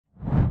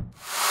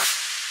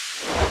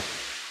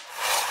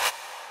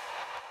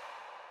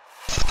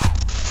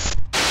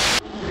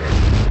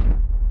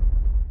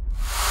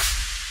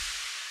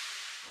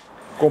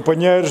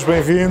Companheiros,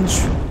 bem-vindos.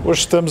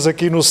 Hoje estamos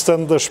aqui no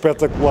stand da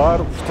Xpectacular,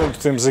 portanto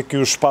temos aqui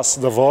o espaço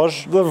da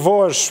voz. Da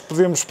voz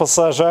podemos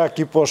passar já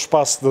aqui para o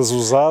espaço das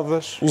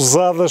usadas.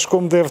 Usadas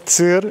como deve de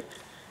ser,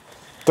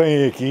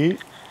 tem aqui.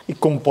 E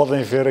como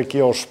podem ver aqui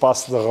é o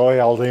espaço da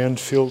Royal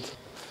Enfield.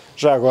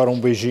 Já agora um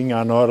beijinho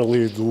à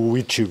Norley do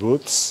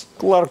Ichibutsu.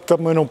 Claro que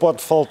também não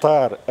pode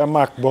faltar a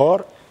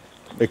MacBor,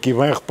 aqui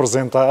bem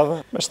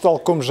representada. Mas tal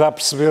como já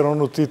perceberam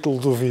no título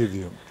do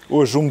vídeo,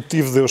 hoje o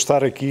motivo de eu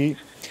estar aqui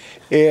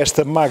é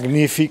esta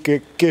magnífica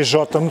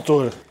QJ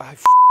Motor.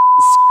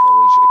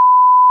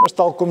 Mas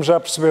tal como já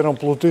perceberam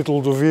pelo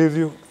título do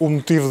vídeo, o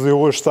motivo de eu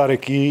hoje estar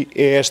aqui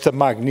é esta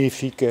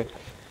magnífica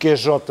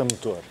QJ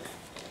Motor.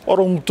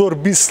 Ora, um motor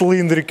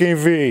bicilíndrico em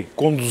V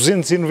com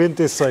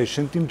 296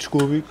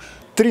 cm3,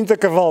 30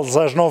 cavalos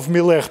às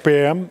 9000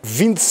 RPM,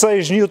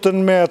 26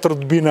 Nm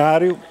de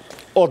binário,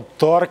 ou de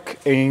torque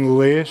em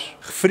inglês,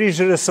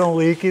 refrigeração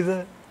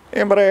líquida,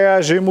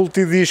 embreagem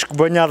multidisco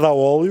banhada a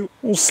óleo,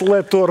 um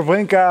seletor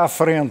bem cá à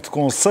frente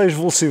com 6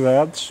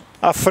 velocidades,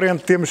 à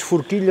frente temos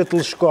forquilha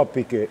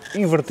telescópica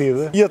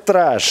invertida e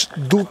atrás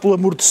duplo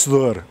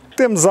amortecedor.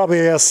 Temos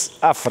ABS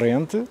à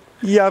frente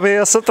e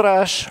ABS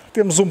atrás.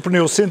 Temos um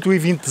pneu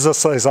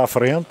 120/16 à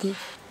frente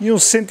e um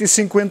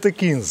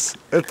 150/15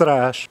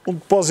 atrás. Um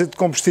depósito de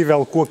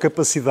combustível com a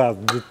capacidade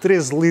de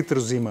 13,5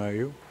 litros.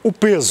 O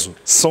peso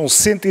são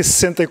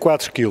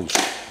 164 kg.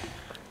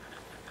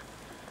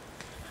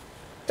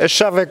 A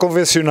chave é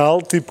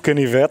convencional, tipo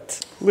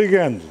canivete.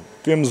 Ligando,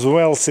 temos um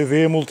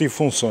LCD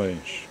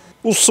multifunções.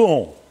 O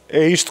som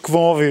é isto que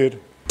vão ouvir.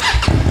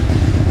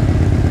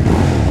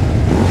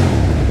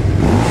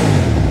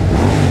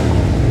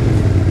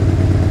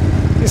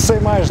 E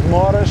sem mais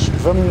demoras,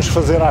 vamos nos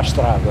fazer à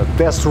estrada.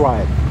 Test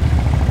ride.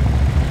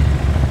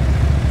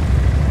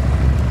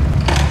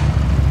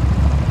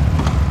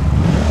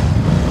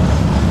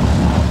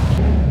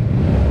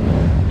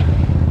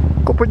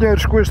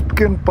 Companheiros, com este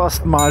pequeno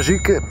passo de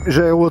mágica,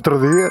 já é outro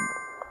dia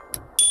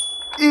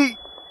e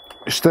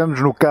estamos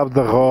no Cabo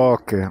da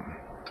Roca.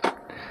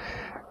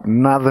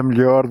 Nada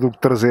melhor do que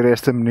trazer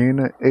esta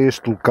menina a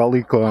este local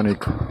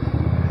icónico.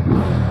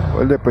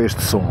 Olha para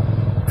este som.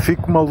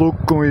 Fico maluco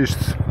com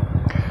isto.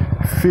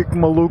 Fico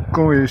maluco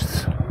com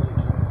isto.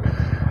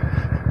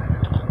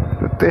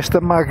 Esta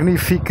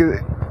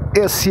magnífica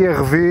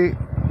SRV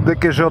da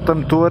QJ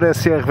Motor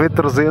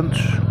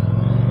SRV300.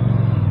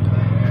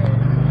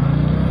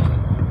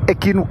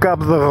 Aqui no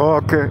Cabo da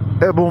Roca,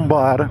 a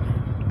bombar.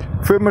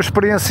 Foi uma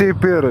experiência em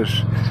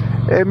peras.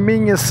 A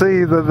minha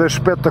saída da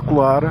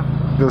Xpectacular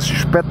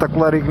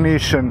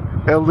Ignition,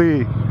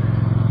 ali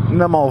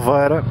na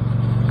Malveira,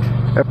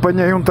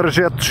 apanhei um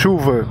trajeto de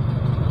chuva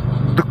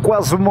de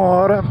quase 1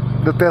 hora,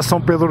 até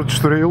São Pedro de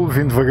Estoril,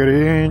 vim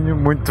devagarinho,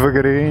 muito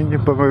devagarinho,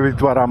 para me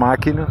habituar à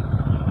máquina.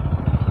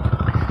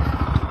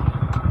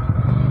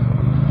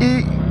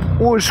 E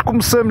hoje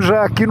começamos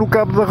já aqui no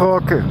Cabo da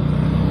Roca.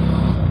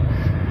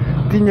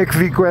 Tinha que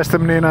vir com esta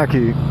menina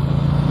aqui.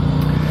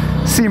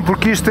 Sim,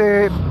 porque isto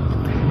é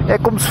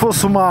como se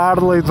fosse uma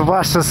Harley de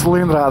baixa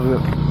cilindrada.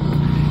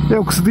 É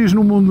o que se diz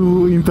no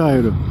mundo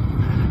inteiro.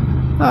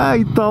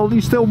 E tal,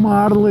 isto é uma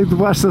Harley de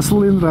baixa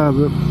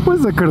cilindrada.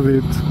 Pois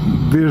acredito,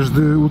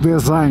 desde o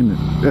design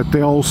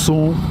até ao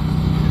som,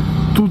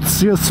 tudo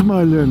se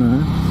assemelha, não é?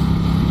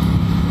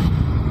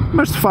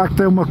 Mas de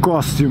facto é uma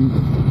costume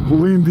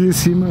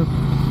lindíssima.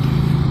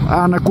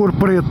 Há na cor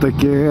preta,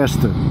 que é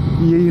esta,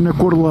 e aí na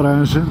cor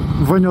laranja.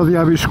 Venha ao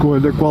diabo e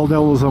escolha qual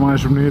delas a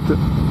mais bonita.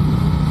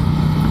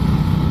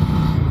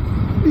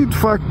 E de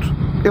facto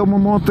é uma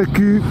moto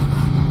que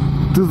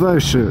te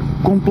deixa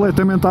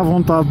completamente à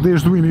vontade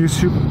desde o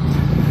início,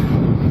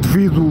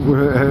 devido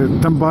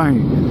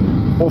também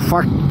ao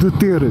facto de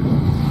ter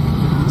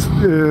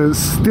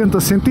 70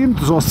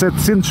 cm ou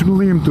 700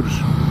 mm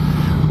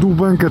do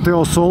banco até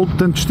ao solo.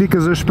 Portanto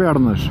esticas as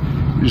pernas,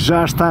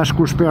 já estás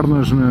com as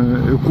pernas,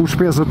 com os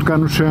pés a tocar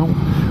no chão,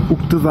 o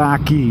que te dá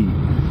aqui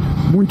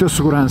muita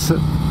segurança.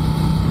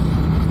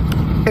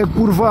 A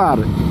curvar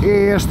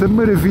é esta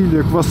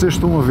maravilha que vocês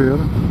estão a ver.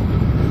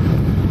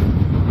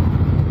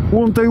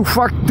 Ontem o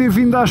facto de ter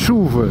vindo à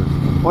chuva,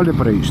 olha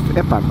para isto,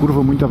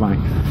 curva muito bem.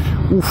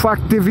 O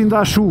facto de ter vindo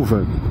à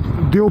chuva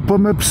deu para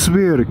me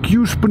aperceber que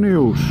os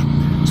pneus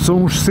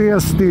são os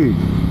CST.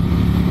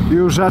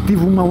 Eu já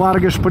tive uma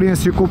larga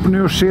experiência com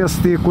pneus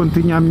CST quando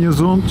tinha as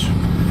minhas ondas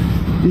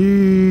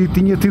e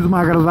tinha tido uma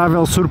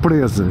agradável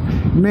surpresa.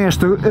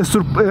 Nesta,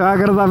 a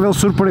agradável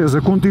surpresa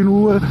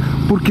continua,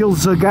 porque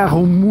eles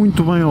agarram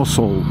muito bem ao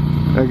solo.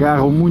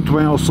 Agarram muito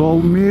bem ao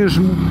solo,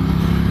 mesmo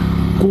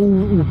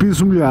com o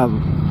piso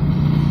molhado.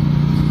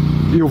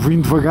 Eu vim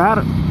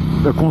devagar,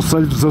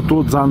 aconselho-vos a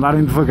todos a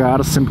andarem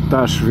devagar sempre que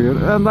está a chover.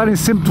 A andarem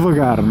sempre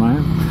devagar, não é?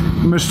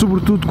 Mas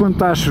sobretudo quando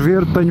está a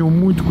chover, tenham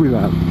muito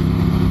cuidado.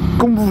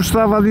 Como vos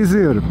estava a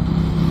dizer,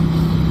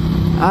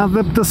 a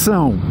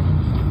adaptação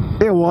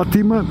é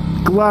ótima.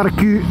 Claro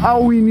que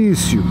ao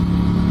início,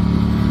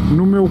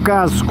 no meu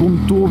caso, como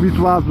estou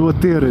habituado a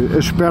ter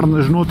as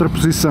pernas noutra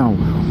posição,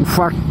 o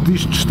facto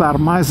disto estar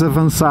mais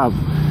avançado,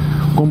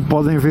 como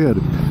podem ver,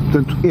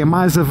 portanto é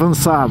mais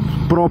avançado,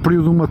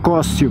 próprio de uma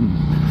costume,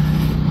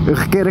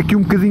 requer aqui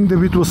um bocadinho de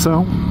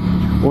habituação.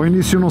 Ao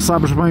início não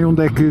sabes bem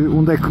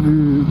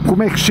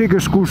como é que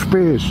chegas com os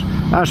pés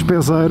às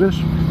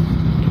pezeiras,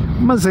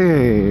 mas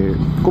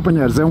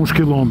companheiros, é uns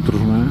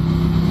quilómetros, não é?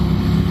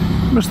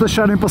 Mas se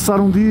deixarem passar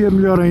um dia,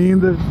 melhor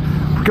ainda,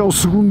 porque ao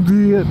segundo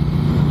dia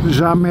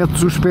já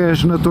metes os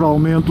pés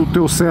naturalmente, o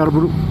teu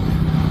cérebro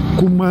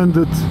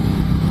comanda-te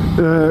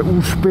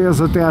os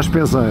pés até às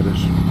pezeiras.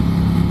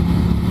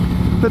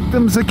 Portanto,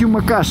 temos aqui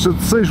uma caixa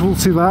de 6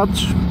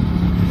 velocidades,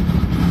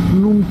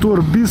 num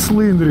motor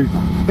bicilíndrico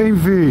em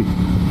V,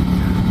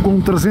 com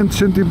 300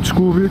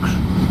 cm3,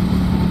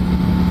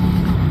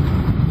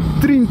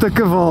 30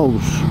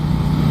 cavalos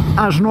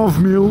às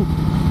 9000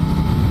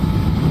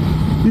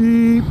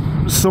 e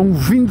são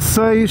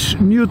 26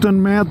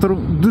 Nm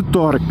de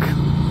torque.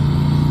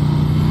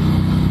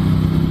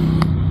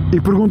 E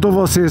pergunto a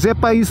vocês,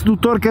 pá, isso do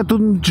torque é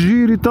tudo muito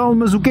giro e tal,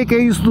 mas o que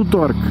é isso do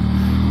torque?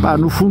 Pá,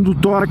 no fundo o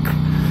torque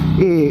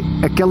é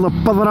aquela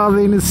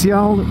padrada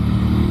inicial,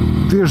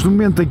 desde o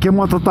momento em que a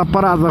moto está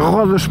parada,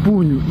 rodas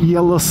punho e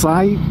ela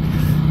sai.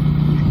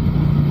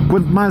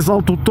 Quanto mais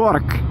alto o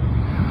torque,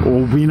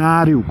 ou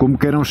binário, como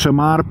queiram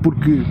chamar,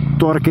 porque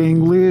torque é em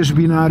inglês,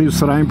 binário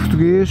será em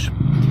português,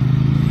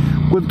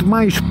 quanto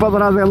mais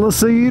padrada ela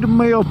sair,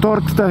 maior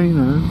torque tem,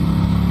 não é?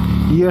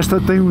 E esta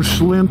tem um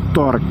excelente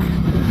torque,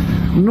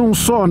 não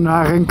só na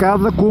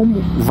arrancada, como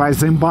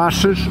vais em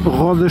baixas,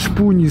 rodas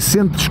punho e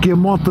sentes que a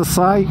moto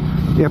sai,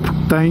 é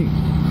porque tem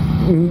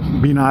um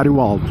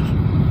binário alto.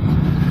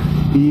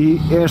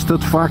 E esta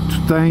de facto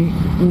tem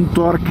um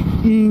torque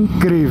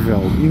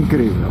incrível,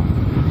 incrível.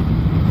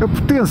 A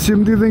potência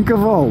medida em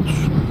cavalos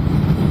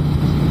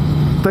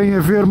tem a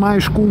ver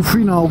mais com o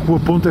final, com a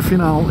ponta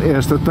final.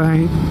 Esta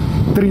tem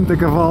 30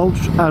 cavalos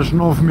às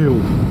 9000.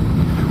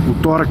 O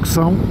torque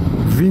são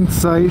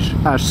 26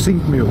 às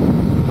 5000.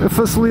 A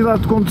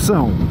facilidade de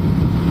condução,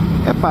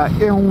 epá,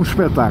 é um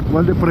espetáculo.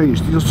 Olha para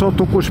isto, eu só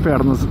estou com as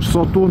pernas,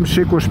 só estou a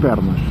mexer com as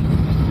pernas.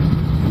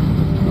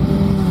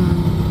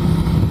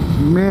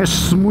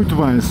 Mexe-se muito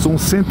bem, são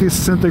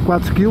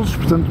 164 kg,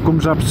 portanto, como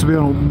já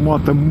perceberam,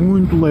 moto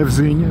muito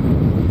levezinha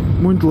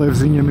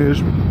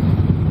mesmo.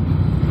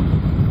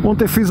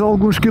 Ontem fiz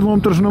alguns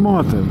quilómetros na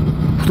moto,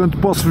 portanto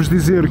posso-vos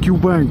dizer que o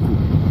banco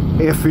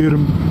é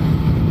firme,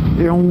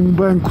 é um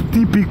banco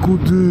típico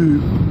de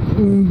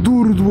um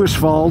duro do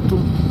asfalto,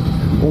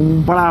 ou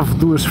um bravo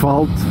do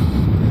asfalto,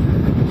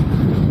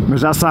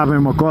 mas já sabem,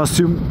 uma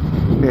costume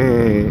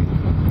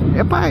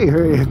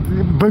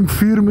banco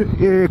firme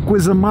é a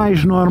coisa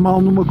mais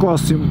normal numa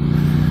costume.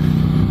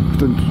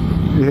 Portanto,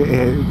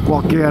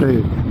 qualquer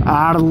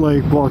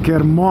Harley,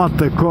 qualquer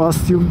moto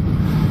costume,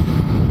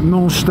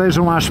 não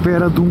estejam à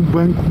espera de um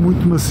banco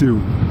muito macio.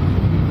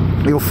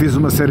 Eu fiz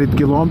uma série de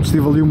quilómetros,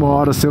 estive ali uma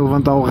hora sem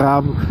levantar o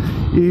rabo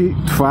e,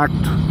 de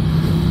facto,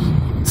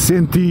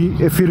 senti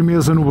a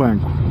firmeza no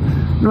banco.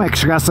 Não é que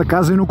chegasse a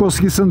casa e não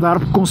conseguisse andar,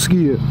 porque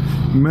conseguia,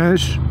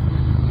 mas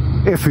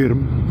é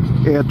firme,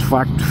 é de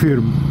facto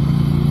firme.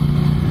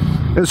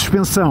 A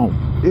suspensão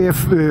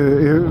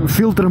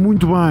filtra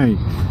muito bem,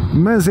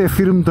 mas é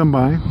firme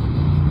também.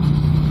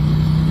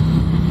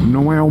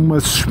 Não é uma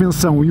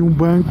suspensão e um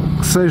banco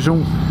que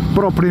sejam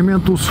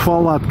propriamente o sofá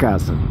lá de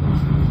casa.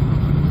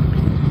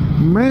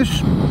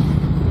 Mas,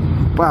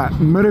 pá,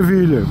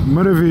 maravilha,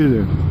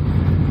 maravilha.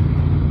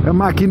 A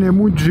máquina é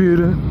muito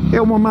gira,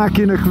 é uma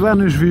máquina que dá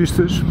nas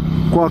vistas,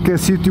 qualquer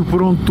sítio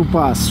por onde tu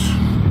passes,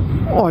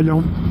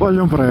 olham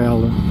para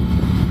ela.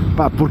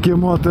 Pá, porque a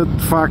moto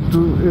de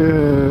facto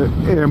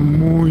é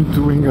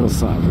muito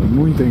engraçada,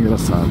 muito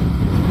engraçada.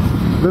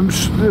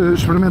 Vamos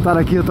experimentar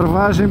aqui a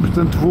travagem,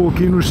 portanto vou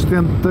aqui nos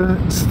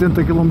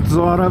 70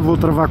 km/h, vou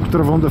travar com o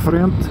travão da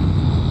frente,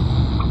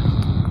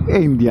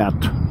 é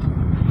imediato.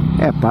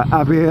 Pá,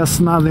 ABS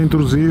nada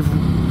intrusivo,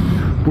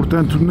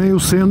 portanto nem o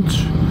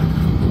sentes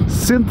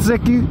é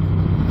que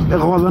a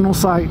roda não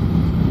sai,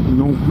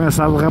 não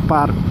começa a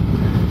derrapar,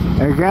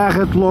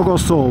 agarra-te logo ao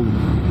solo.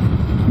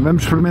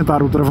 Vamos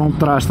experimentar o travão de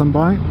trás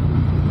também.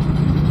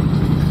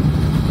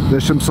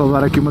 Deixa-me só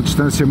dar aqui uma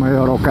distância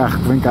maior ao carro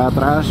que vem cá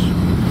atrás.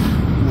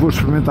 Vou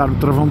experimentar o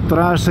travão de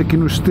trás, aqui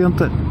nos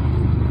 70.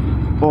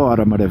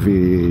 Ora,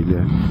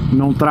 maravilha!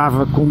 Não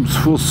trava como se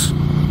fosse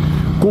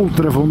com o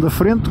travão da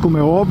frente, como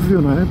é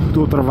óbvio, não é?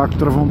 Estou a travar com o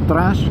travão de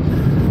trás,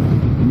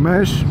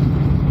 mas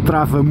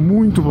trava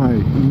muito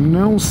bem.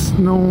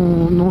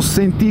 Não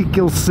senti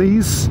que ele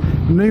saísse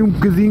nem um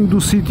bocadinho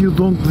do sítio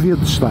de onde devia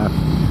de estar.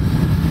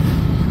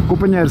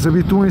 Companheiros,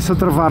 habituem-se a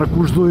travar com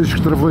os dois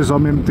travões ao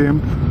mesmo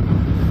tempo.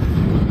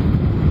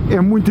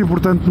 É muito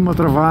importante numa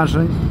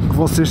travagem que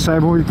vocês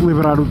saibam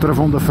equilibrar o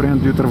travão da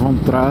frente e o travão de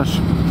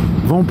trás.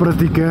 Vão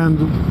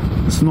praticando,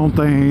 se não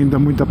têm ainda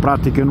muita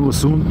prática no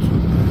assunto,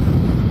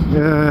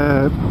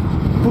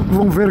 porque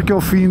vão ver que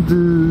ao fim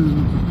de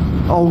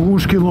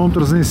alguns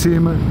quilómetros em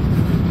cima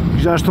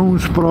já estão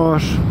uns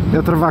prós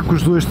a travar com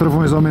os dois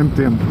travões ao mesmo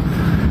tempo.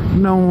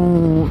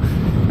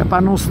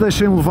 Não se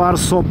deixem levar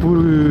só por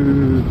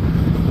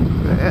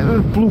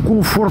pelo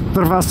conforto de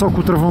travar só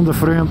com o travão da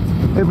frente,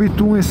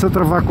 habituem-se a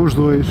travar com os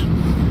dois,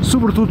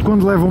 sobretudo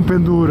quando levam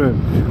pendura.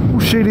 O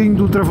cheirinho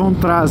do travão de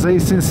trás é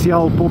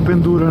essencial para o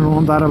pendura não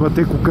andar a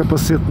bater com o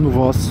capacete no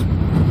vosso.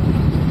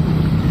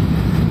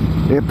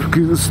 É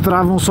porque se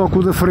travam só com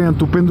o da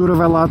frente, o pendura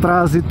vai lá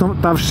atrás e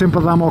estás sempre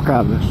a dar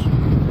mocadas.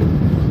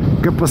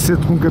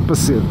 Capacete com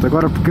capacete.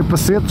 Agora, por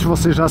capacetes,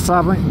 vocês já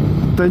sabem,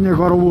 tenho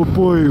agora o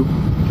apoio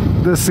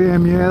da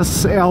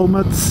CMS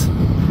Helmets.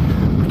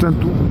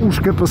 Portanto, os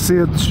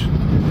capacetes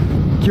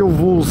que eu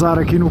vou usar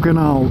aqui no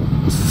canal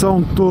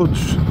são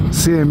todos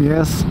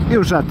CMS.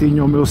 Eu já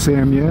tinha o meu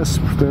CMS,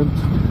 portanto,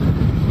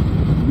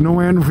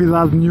 não é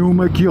novidade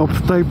nenhuma que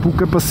optei pelo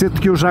capacete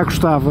que eu já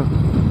gostava.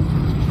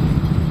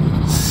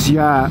 Se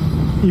há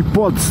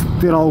hipótese de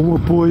ter algum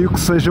apoio, que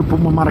seja por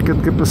uma marca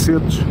de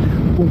capacetes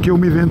com que eu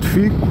me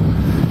identifico.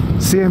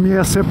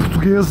 CMS é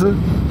portuguesa,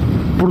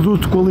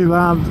 produto de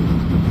qualidade,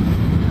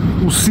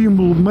 o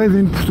símbolo Made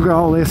in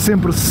Portugal é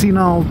sempre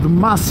sinal de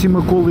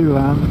máxima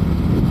qualidade,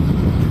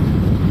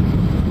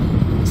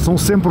 são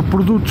sempre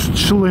produtos de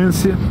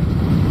excelência.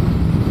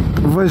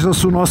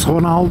 Veja-se o nosso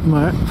Ronaldo, não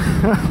é?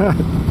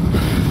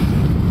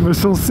 Mas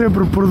são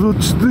sempre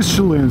produtos de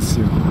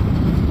excelência,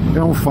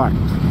 é um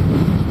facto.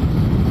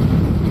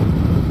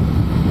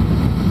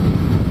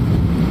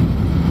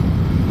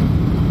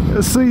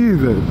 A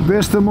saída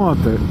desta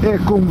moto é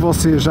como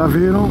vocês já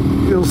viram,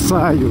 eu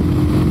saio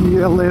e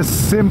ela é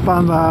sempre a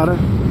andar,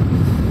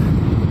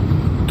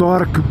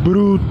 torque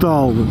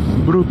brutal,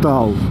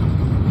 brutal.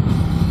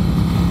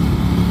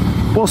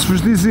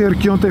 Posso-vos dizer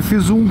que ontem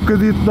fiz um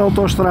bocadito de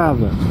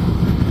autoestrada,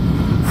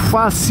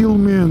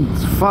 facilmente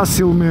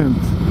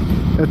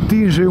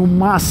atingem o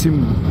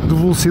máximo de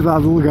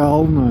velocidade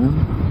legal, não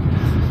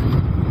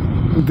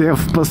é?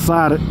 Deve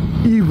passar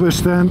e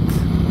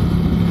bastante,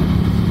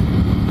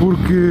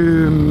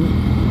 porque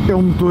é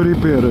um motor e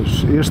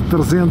peras. Este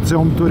 300 é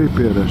um motor e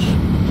peras.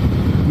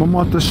 Uma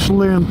moto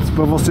excelente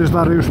para vocês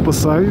darem os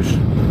passeios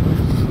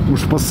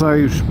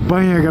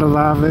bem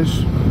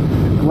agradáveis.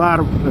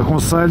 Claro,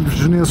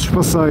 aconselho-vos nesses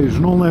passeios,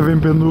 não levem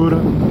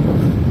pendura,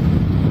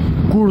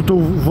 curtam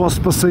o vosso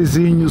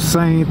passeiozinho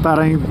sem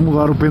estarem a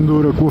incomodar o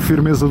pendura com a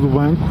firmeza do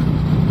banco,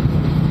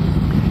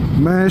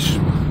 mas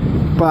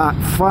pá,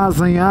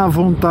 fazem à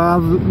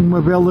vontade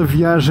uma bela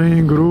viagem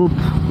em grupo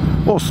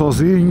ou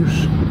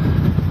sozinhos,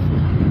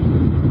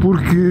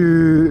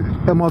 porque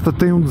a moto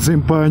tem um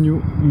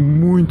desempenho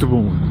muito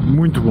bom,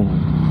 muito bom.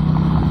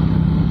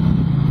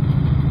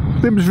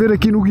 Podemos ver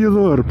aqui no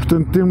guiador,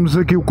 portanto temos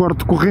aqui o corte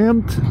de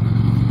corrente,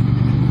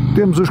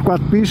 temos os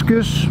 4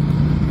 piscas,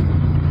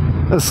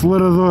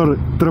 acelerador,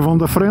 travão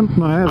da frente,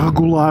 não é?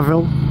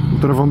 Regulável, o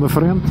travão da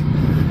frente.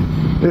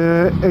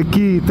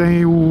 Aqui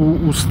tem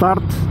o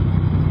start,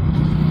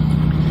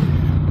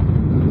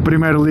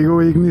 primeiro ligou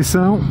a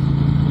ignição,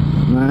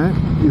 não é?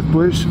 E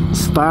depois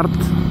start.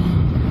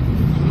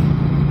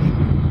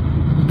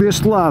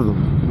 Deste lado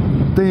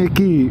tem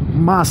aqui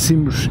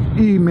máximos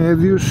e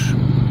médios.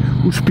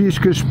 Os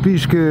piscas,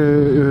 pisca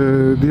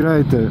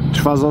direita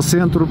desfaz ao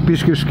centro,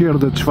 pisca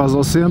esquerda desfaz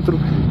ao centro,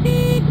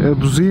 a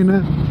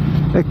buzina.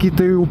 Aqui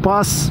tem o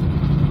passe,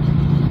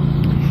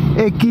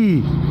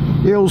 aqui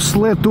é o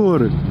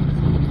seletor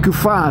que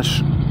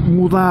faz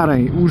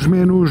mudarem os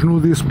menus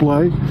no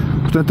display.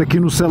 Portanto, aqui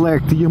no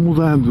Select ia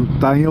mudando,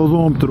 está em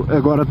odômetro,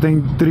 agora tem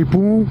trip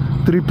 1,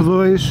 trip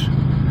 2,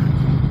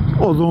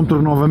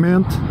 odômetro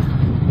novamente.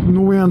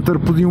 No Enter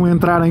podiam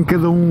entrar em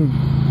cada um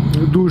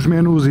dos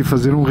menus e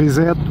fazer um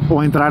reset,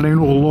 ou entrarem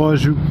no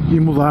relógio e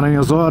mudarem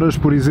as horas,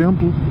 por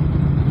exemplo.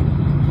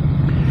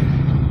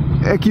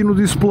 Aqui no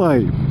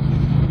display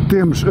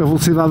temos a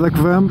velocidade a que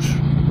vamos,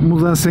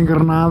 mudança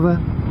engrenada,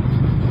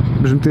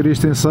 vamos meter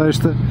isto em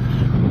sexta,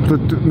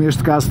 portanto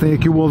neste caso tem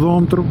aqui o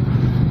odômetro,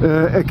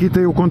 aqui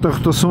tem o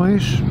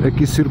conta-rotações,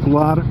 aqui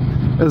circular,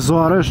 as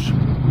horas,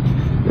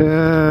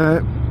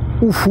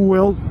 o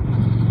fuel,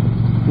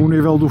 o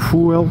nível do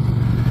fuel.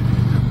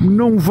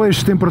 Não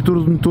vejo temperatura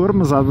do motor,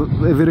 mas há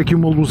de haver aqui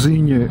uma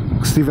luzinha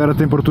que, se tiver a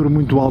temperatura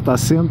muito alta,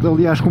 acende.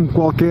 Aliás, como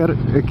qualquer,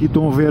 aqui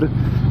estão a ver,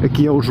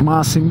 aqui é os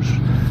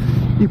máximos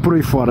e por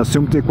aí fora. Se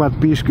eu meter 4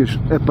 piscas,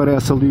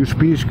 aparece ali os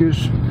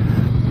piscas.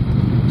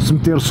 Se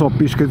meter só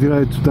pisca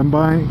direito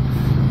também.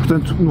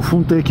 Portanto, no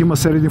fundo tem aqui uma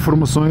série de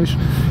informações.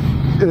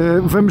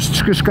 Vamos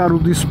descascar o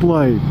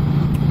display.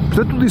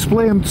 Portanto, o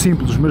display é muito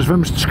simples, mas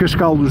vamos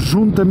descascá-lo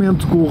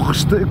juntamente com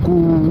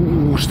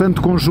o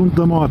restante conjunto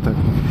da moto,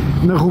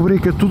 na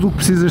rubrica Tudo o que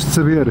precisas de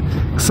saber,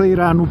 que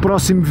sairá no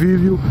próximo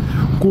vídeo,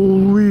 com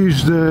o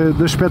Luís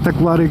da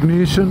Xpectacular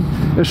Ignition,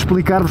 a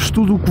explicar-vos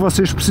tudo o que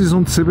vocês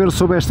precisam de saber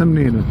sobre esta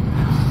menina.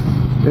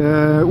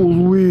 O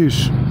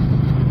Luís,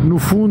 no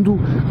fundo,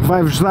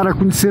 vai-vos dar a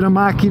conhecer a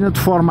máquina, de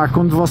forma a que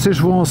quando vocês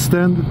vão ao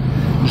stand,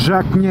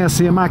 já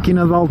conhecem a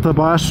máquina de alto a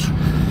baixo.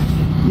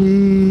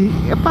 E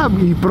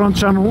pronto,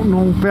 já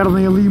não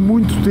perdem ali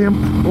muito tempo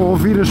a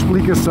ouvir a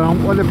explicação.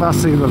 Olha para a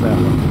saída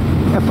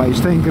dela,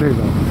 isto é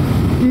incrível,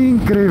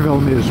 incrível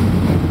mesmo,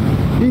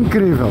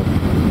 incrível.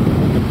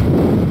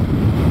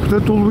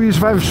 Portanto, o Luís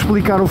vai-vos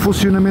explicar o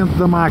funcionamento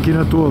da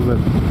máquina toda,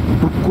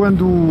 porque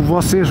quando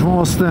vocês vão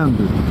ao stand,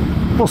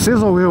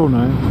 vocês ou eu,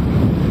 não é?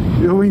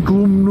 Eu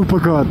incluo-me no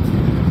pacote.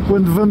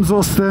 Quando vamos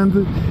ao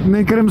stand,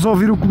 nem queremos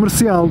ouvir o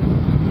comercial.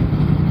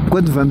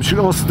 Quando vamos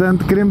ao stand,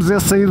 queremos é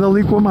sair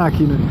dali com a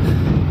máquina.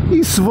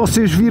 E se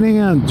vocês virem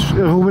antes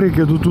a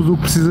rubrica do Tudo o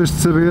que Precisas de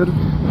Saber,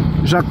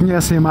 já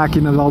conhecem a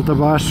máquina de alto a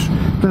baixo,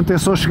 portanto é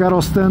só chegar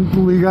ao stand,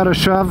 ligar a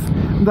chave,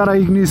 dar a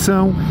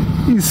ignição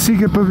e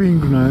siga para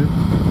bingo, não é?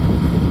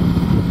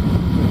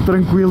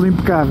 Tranquilo,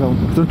 impecável.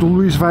 Portanto, o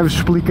Luís vai-vos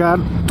explicar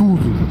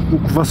tudo o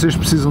que vocês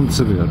precisam de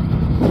saber.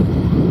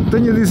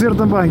 Tenho a dizer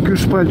também que os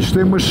espelhos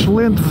têm uma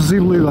excelente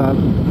visibilidade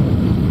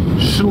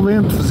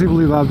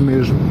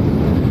mesmo.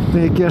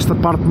 Tem aqui esta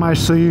parte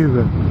mais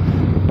saída,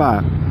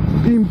 pá,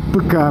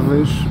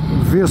 impecáveis,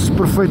 vê-se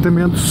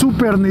perfeitamente,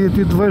 super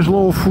nítido, vejo lá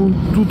ao fundo,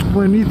 tudo com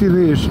uma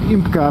nitidez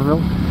impecável.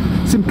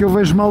 Sempre que eu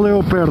vejo mal é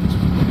ao perto,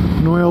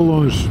 não é ao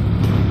longe.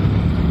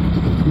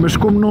 Mas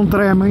como não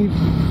tremem,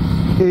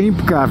 é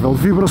impecável,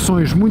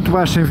 vibrações, muito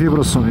baixas em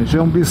vibrações,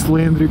 é um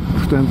bicilíndrico,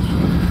 portanto,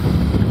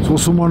 se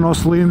fosse um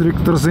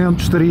monocilíndrico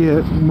 300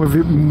 teria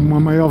uma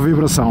maior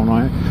vibração, não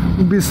é?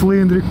 Um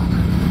bicilíndrico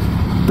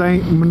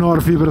tem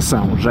menor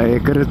vibração, já é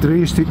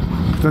característico,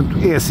 portanto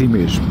é assim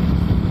mesmo.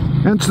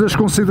 Antes das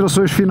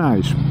considerações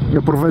finais,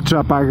 aproveito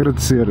já para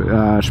agradecer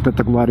à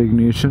Xpectacular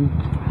Ignition.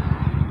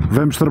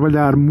 Vamos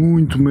trabalhar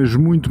muito, mas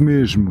muito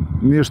mesmo,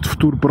 neste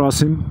futuro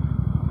próximo.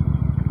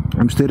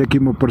 Vamos ter aqui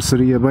uma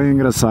parceria bem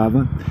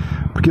engraçada,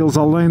 porque eles,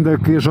 além da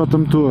QJ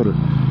Motor,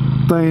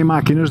 têm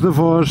máquinas da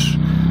Voz,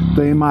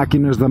 têm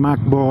máquinas da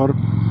MacBor,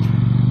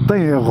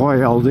 têm a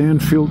Royal de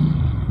Enfield,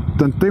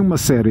 portanto tem uma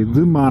série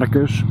de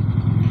marcas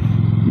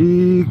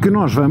e que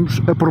nós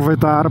vamos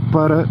aproveitar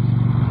para,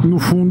 no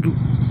fundo,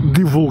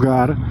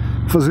 divulgar,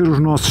 fazer os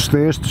nossos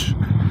testes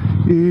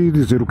e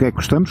dizer o que é que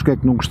gostamos, o que é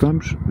que não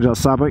gostamos. Já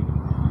sabem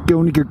que a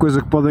única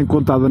coisa que podem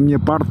contar da minha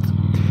parte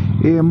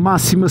é a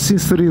máxima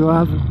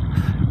sinceridade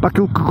para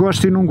aquilo que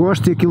gosto e não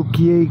gosto e aquilo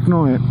que é e que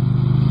não é.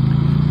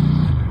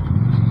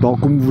 Tal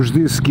como vos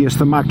disse que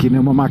esta máquina é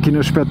uma máquina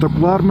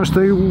espetacular, mas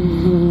tem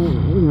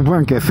o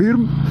banco é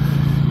firme,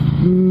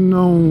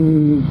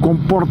 não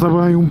comporta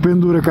bem um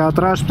pendura cá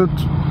atrás,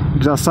 portanto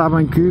já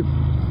sabem que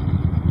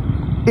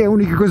é a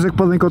única coisa que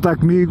podem contar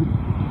comigo,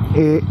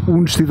 é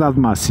honestidade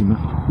máxima.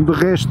 De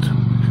resto,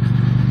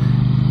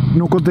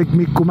 não contem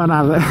comigo com mais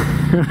nada.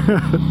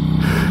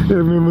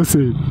 É mesmo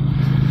assim.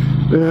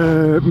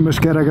 Mas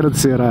quero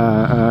agradecer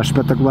à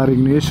Xpectacular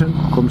Ignition,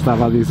 como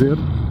estava a dizer.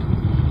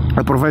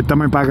 Aproveito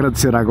também para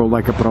agradecer à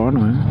Gold Pro,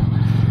 não é?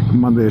 Que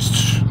manda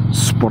estes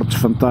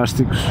suportes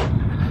fantásticos.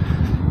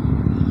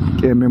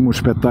 É mesmo um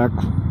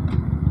espetáculo.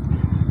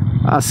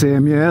 À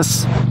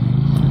CMS,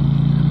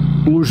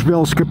 pelos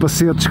belos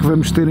capacetes que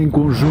vamos ter em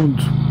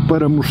conjunto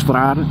para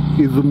mostrar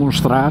e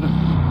demonstrar.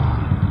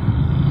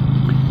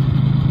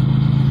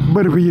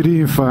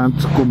 Barbearia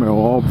Infante, como é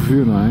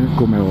óbvio, não é?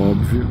 Como é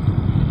óbvio.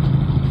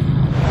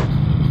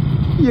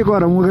 E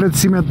agora um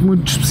agradecimento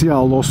muito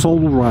especial ao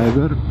Solo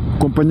Rider,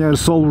 companheiro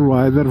Solo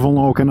Rider, vão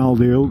lá ao canal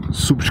dele,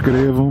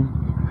 subscrevam,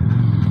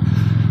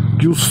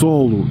 que o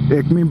Solo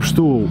é que me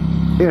emprestou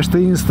esta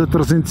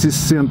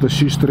Insta360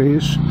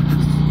 X3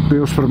 para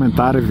eu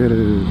experimentar e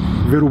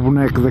ver o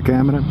boneco da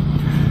câmara.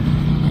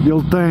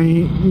 Ele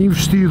tem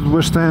investido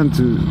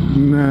bastante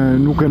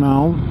no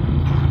canal,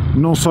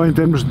 não só em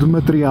termos de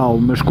material,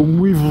 mas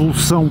como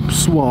evolução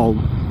pessoal,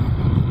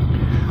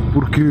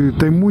 porque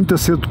tem muita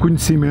sede de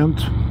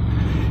conhecimento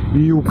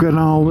e o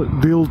canal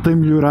dele tem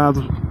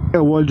melhorado a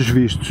olhos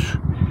vistos.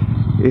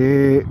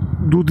 É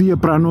do dia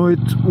para a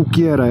noite o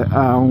que era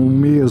há um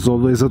mês ou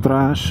dois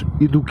atrás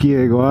e do que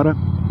é agora.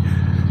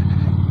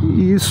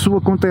 E isso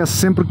acontece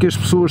sempre que as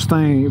pessoas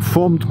têm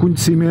fome de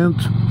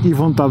conhecimento e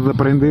vontade de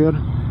aprender,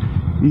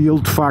 e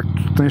ele de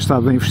facto tem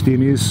estado a investir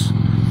nisso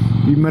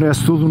e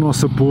merece todo o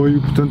nosso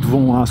apoio. Portanto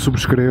vão lá,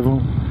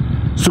 subscrevam,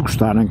 se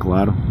gostarem,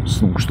 claro.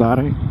 Se não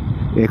gostarem,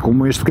 é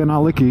como este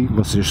canal aqui,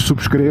 vocês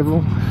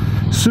subscrevam.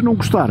 Se não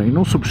gostarem,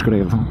 não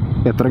subscrevam,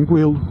 é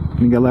tranquilo,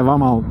 ninguém leva a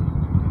mal.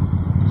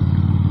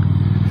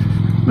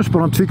 Mas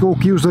pronto, ficam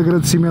aqui os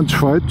agradecimentos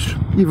feitos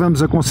e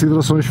vamos a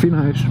considerações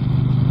finais.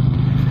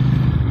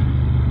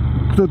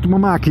 Portanto, uma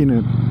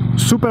máquina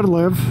super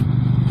leve,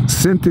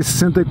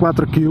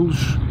 164 kg,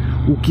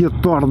 o que a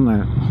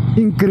torna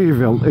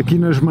incrível aqui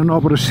nas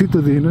manobras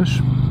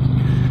citadinas.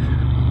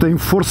 Tem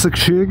força que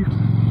chegue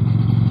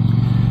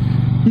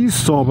e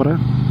sobra,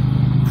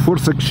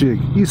 força que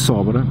chegue e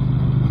sobra.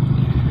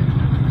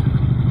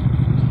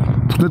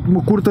 Portanto,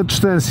 uma curta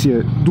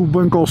distância do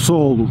banco ao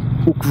solo,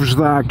 o que vos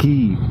dá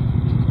aqui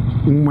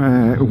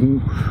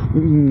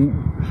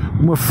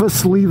uma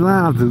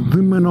facilidade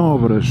de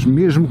manobras,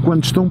 mesmo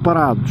quando estão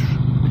parados,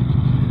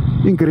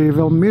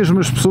 incrível. Mesmo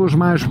as pessoas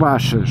mais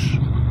baixas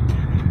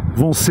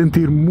vão se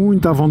sentir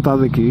muito à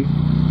vontade aqui.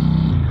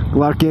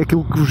 Claro que é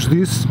aquilo que vos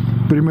disse,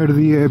 primeiro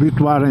dia é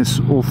habituarem-se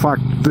ao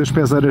facto das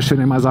peseiras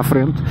serem mais à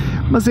frente,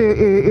 mas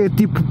é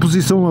tipo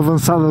posição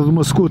avançada de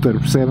uma scooter,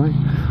 percebem?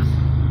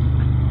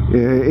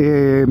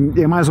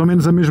 É mais ou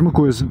menos a mesma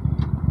coisa.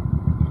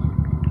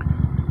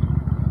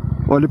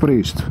 Olha para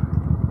isto,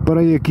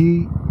 parei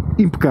aqui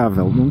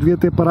impecável, não devia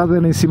ter parado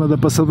era em cima da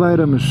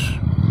passadeira, mas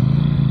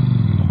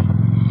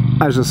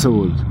haja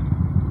saúde,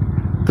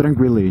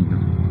 tranquilinho.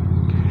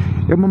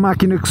 É uma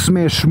máquina que se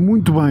mexe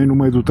muito bem no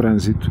meio do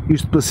trânsito,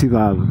 isto para a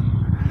cidade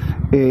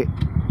é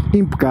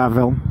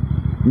impecável,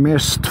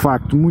 mexe-se de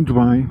facto muito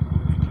bem.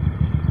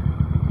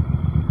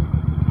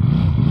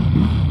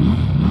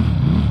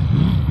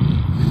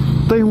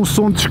 Tem um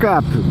som de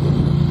escape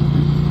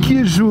que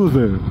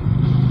ajuda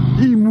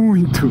e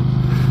muito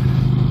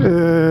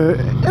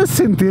a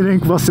sentirem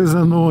que vocês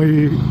andam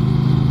aí,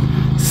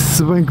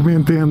 se bem que me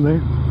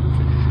entendem.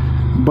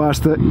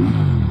 Basta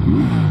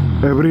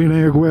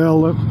abrirem a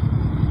goela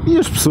e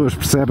as pessoas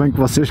percebem que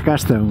vocês cá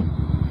estão.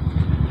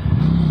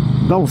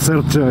 Dá um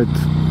certo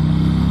jeito.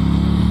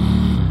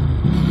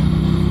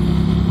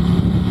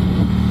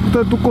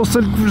 Portanto, o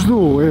conselho que vos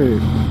dou é: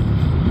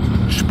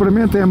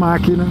 experimentem a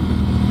máquina,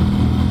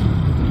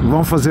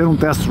 vão fazer um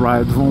test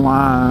ride, vão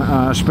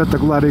lá à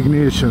Xpectacular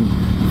Ignition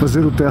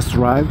fazer o test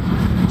ride.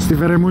 Se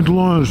estiverem muito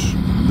longe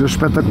da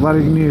Xpectacular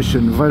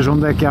Ignition, vejam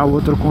onde é que há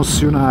outro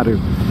concessionário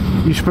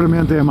e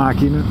experimentem a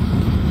máquina,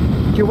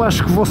 que eu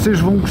acho que vocês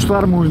vão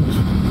gostar muito,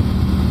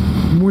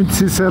 muito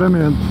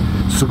sinceramente.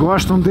 Se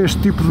gostam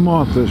deste tipo de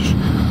motas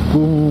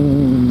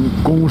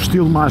com um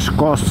estilo mais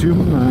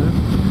costume, não é?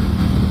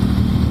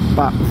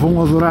 Pá,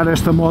 vão adorar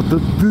esta moto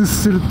de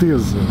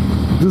certeza,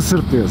 de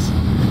certeza.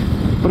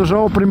 Para já,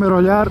 ao primeiro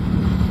olhar,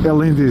 é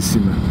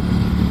lindíssima,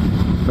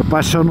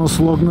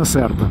 apaixonam-se logo na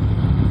certa.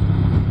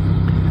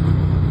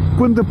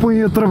 Quando a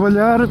põem a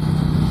trabalhar,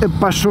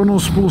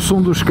 apaixonam-se pelo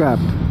som do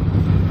escape.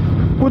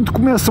 Quando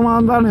começam a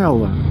andar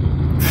nela,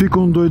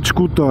 ficam doidos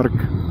com o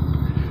torque.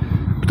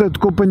 Portanto,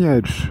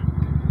 companheiros,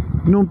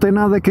 não tem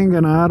nada que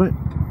enganar,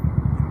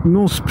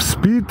 não se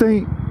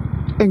precipitem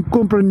em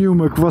compra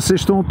nenhuma que vocês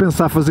estão a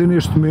pensar fazer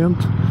neste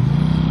momento.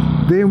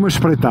 Deem uma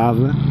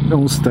espreitada a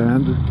um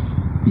stand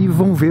e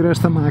vão ver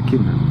esta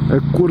máquina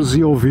a cores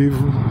e ao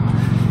vivo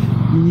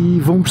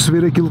e vão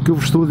perceber aquilo que eu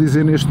vos estou a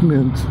dizer neste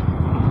momento.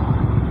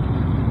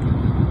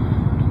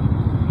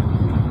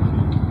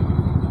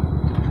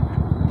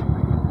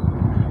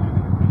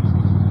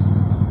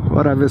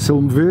 Ora, a ver se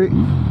ele me vê.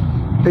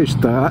 Aí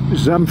está,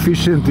 já me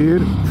fiz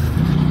sentir.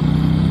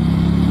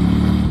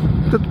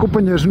 Portanto,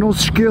 companheiros, não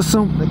se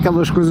esqueçam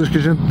aquelas coisas que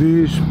a gente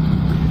diz: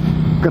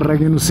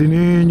 carreguem no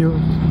sininho,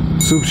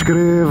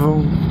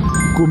 subscrevam,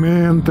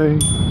 comentem,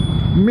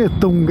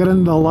 metam um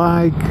grande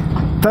like,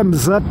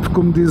 thumbs up,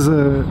 como diz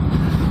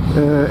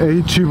a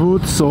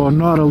Ichiboots, ou a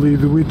Norali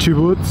do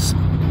Ichiboots,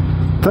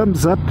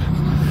 thumbs up.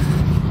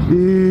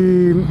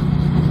 E,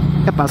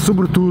 epá,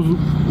 sobretudo,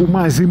 o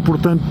mais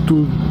importante de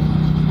tudo,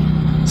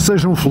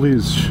 sejam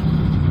felizes,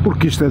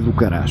 porque isto é do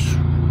caraço.